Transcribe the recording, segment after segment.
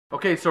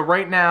Okay, so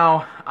right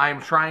now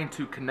I'm trying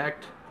to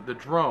connect the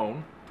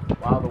drone.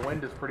 Wow, the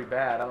wind is pretty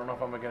bad. I don't know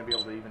if I'm going to be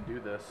able to even do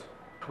this.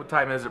 What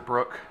time is it,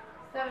 Brooke?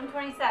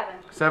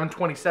 7:27.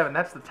 7:27.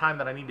 That's the time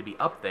that I need to be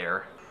up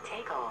there.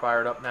 Take off.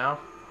 Fired up now.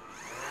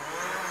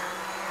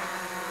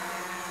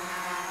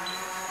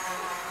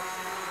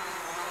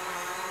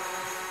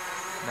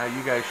 Now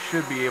you guys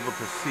should be able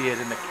to see it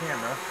in the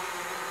camera.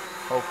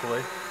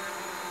 Hopefully.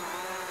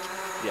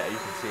 Yeah, you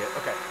can see it.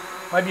 Okay.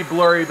 Might be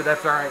blurry, but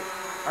that's alright.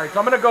 Alright, so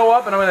I'm going to go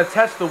up and I'm going to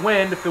test the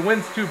wind. If the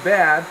wind's too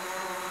bad,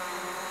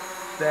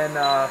 then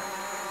I'm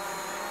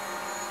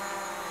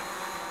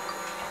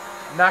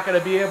not going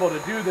to be able to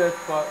do this,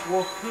 but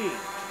we'll see.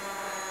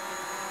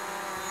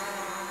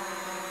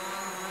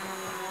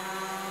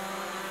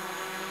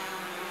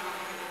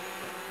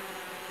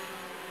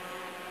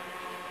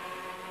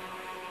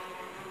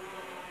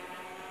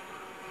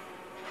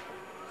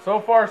 So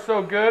far,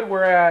 so good.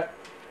 We're at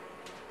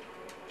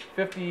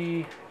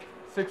 50,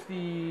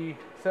 60,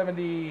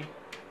 70,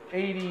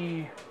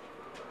 80,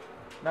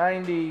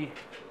 90,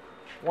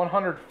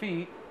 100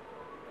 feet.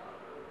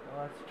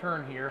 Well, let's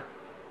turn here.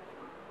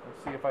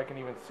 Let's see if I can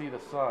even see the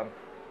sun.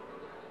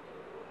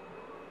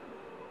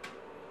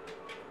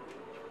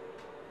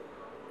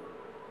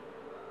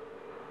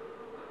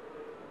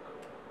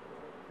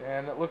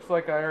 And it looks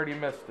like I already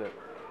missed it.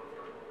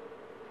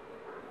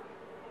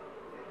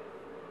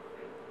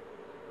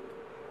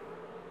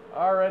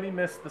 Already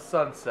missed the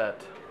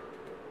sunset.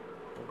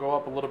 We'll go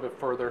up a little bit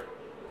further.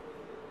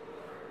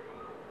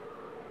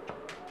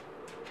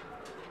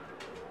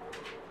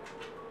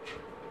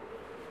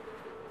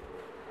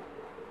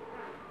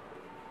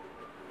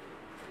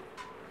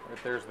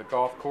 Right there's the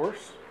golf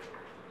course.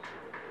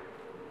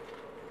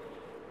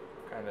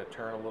 Kind of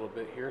turn a little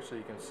bit here so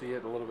you can see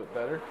it a little bit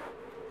better.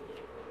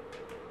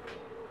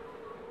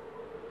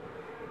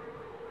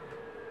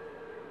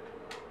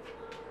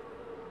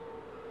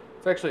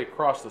 It's actually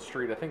across the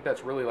street. I think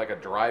that's really like a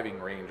driving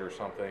range or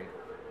something.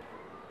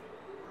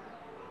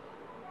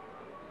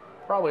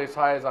 Probably as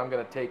high as I'm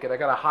going to take it. I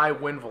got a high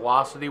wind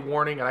velocity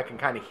warning and I can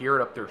kind of hear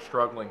it up there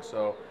struggling,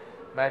 so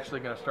I'm actually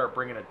going to start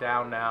bringing it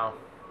down now.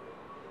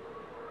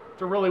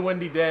 It's a really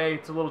windy day.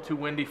 It's a little too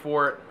windy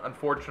for it.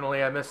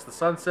 Unfortunately, I missed the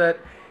sunset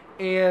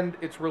and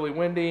it's really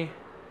windy.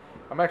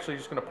 I'm actually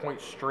just going to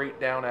point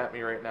straight down at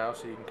me right now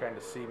so you can kind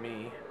of see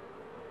me.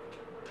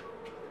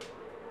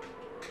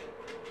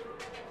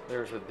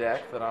 There's the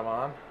deck that I'm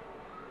on.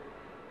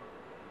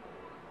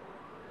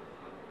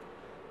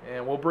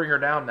 And we'll bring her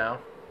down now.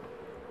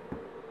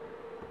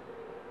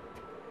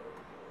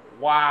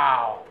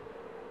 Wow.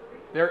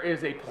 There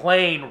is a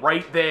plane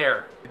right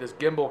there. This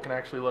gimbal can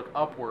actually look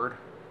upward.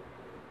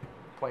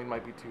 The plane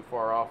might be too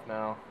far off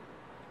now.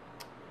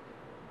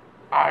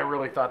 I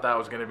really thought that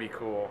was going to be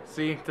cool.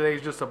 See,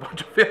 today's just a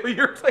bunch of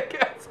failures, I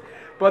guess.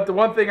 But the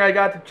one thing I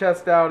got to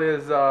test out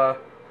is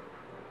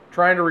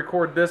trying to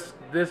record this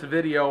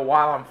video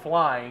while I'm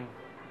flying,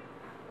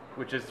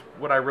 which is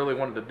what I really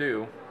wanted to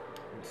do.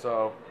 And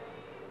so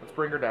let's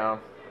bring her down.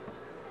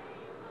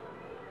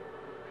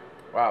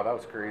 Wow, that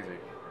was crazy.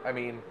 I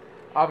mean,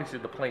 obviously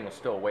the plane was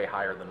still way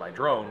higher than my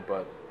drone,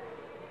 but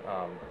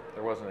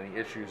there wasn't any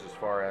issues as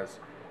far as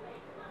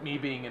me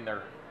being in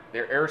their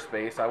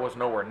airspace. I was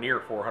nowhere near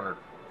 400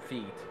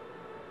 feet.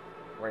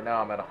 Right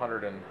now I'm at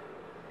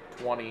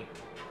 120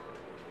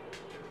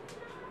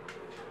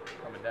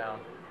 coming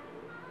down.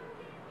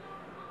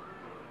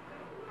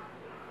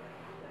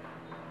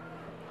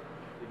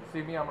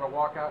 See me, I'm going to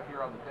walk out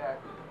here on the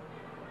deck.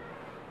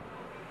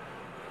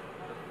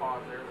 Just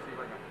pause there, see if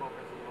I can focus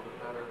a little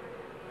bit better.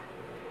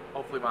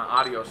 Hopefully my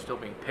audio is still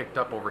being picked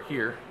up over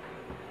here.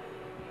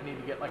 I need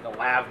to get like a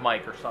lav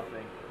mic or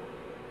something.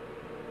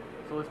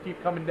 So let's keep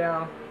coming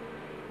down.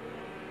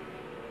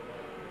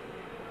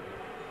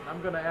 I'm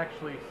going to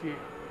actually see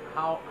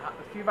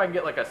if I can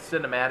get like a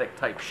cinematic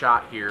type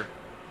shot here.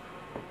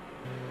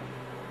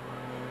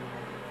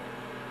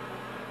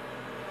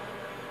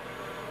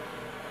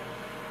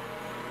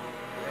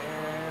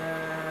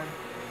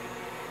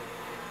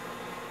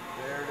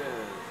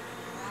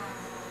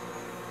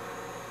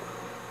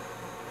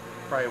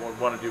 Probably would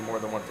want to do more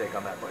than one take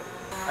on that, but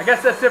I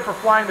guess that's it for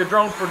flying the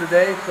drone for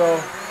today.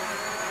 So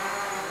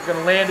we're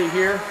gonna land it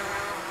here.